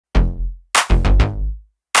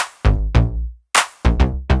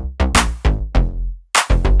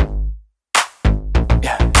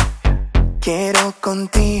Quiero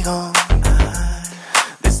contigo.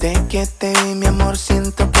 Desde que te vi, mi amor,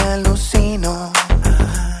 siento que alucino.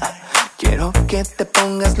 Quiero que te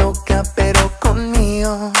pongas loca, pero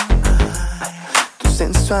conmigo. Tu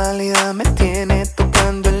sensualidad me tiene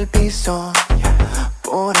tocando el piso.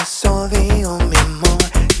 Por eso digo, mi amor,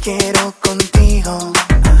 quiero contigo.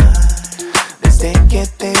 Desde que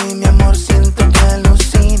te vi, mi amor, siento que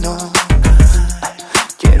alucino.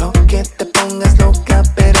 Quiero que te pongas loca,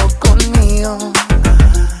 pero conmigo.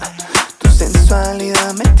 Tu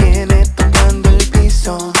sensualidad me tiene tocando el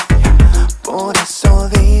piso. Por eso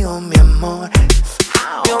digo, mi amor.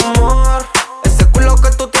 Mi amor, ese culo que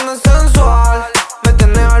tú tienes sensual me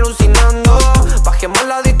tiene alucinando. Bajemos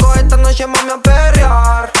la disco esta noche, mami, a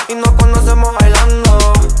perrear y nos conocemos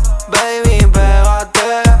bailando. Baby,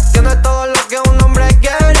 pégate. Tienes todo lo que un hombre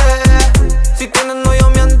quiere. Si tienes novio,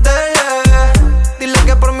 miéntele. Dile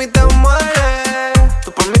que por mí te mueres.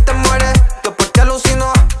 Tú por mí te mueres, yo por ti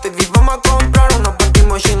alucino. Baby, vamos a comprar una panty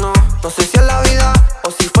mochino. No sé si es la vida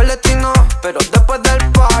o si fue el destino, pero después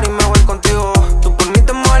del party me voy contigo. Tú por mí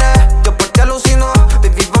te mueres, yo por ti alucino.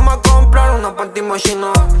 Baby, vamos a comprar una panty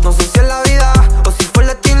mochino. No sé si es la vida o si fue el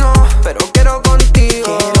destino, pero quiero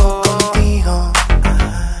contigo. Quiero contigo.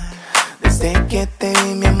 Desde que te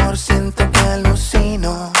vi, mi amor, siento que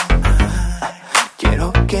alucino.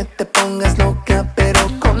 Quiero que te pongas loca, pero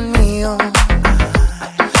conmigo.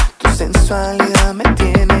 Tu sensualidad me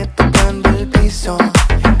tiene tocando el piso.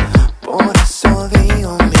 Por eso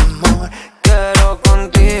digo, mi amor, Quiero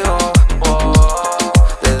contigo, oh.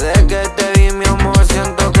 Desde que te vi, mi amor,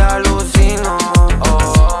 siento que alucino,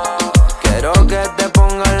 oh. Quiero que te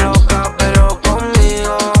pongas loca, pero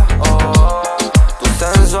conmigo, oh. Tu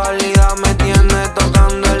sensualidad me tiene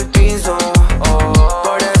tocando el piso, oh.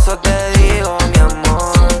 Por eso te digo, mi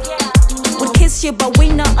amor. Would kiss you, but we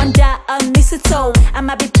not under a mistletoe. I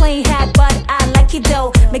might be playing hard, but I like it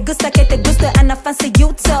though. Me gusta que te gusta and I fancy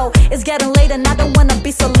you too. It's getting late and I don't wanna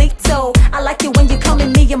be solito. I like it when you call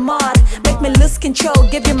me your mod. Make me lose control,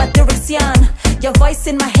 give you my direction. Your voice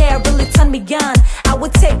in my hair really turn me on. I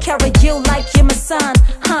would take care of you like you're my son,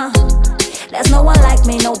 huh? There's no one like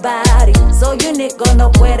me, nobody. So unique, no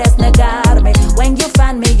puedes negarme. When you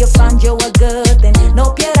find me, you find you a good thing.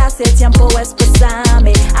 No pierdas el tiempo,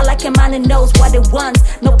 expresame. I like a man who knows what he wants.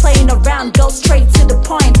 No playing around, go straight to the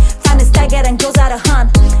point. Find his target and goes out a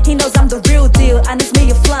hunt. He knows I'm the real deal, and it's me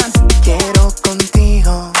you flaunt. quiero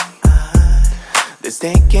contigo.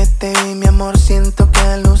 Desde que te vi, mi amor, siento que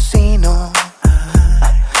alucino.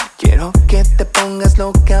 Quiero que te pongas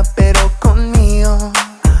loca, pero conmigo.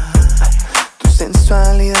 Tu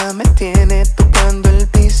sensualidad me tiene tocando el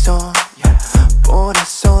piso. Por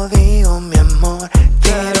eso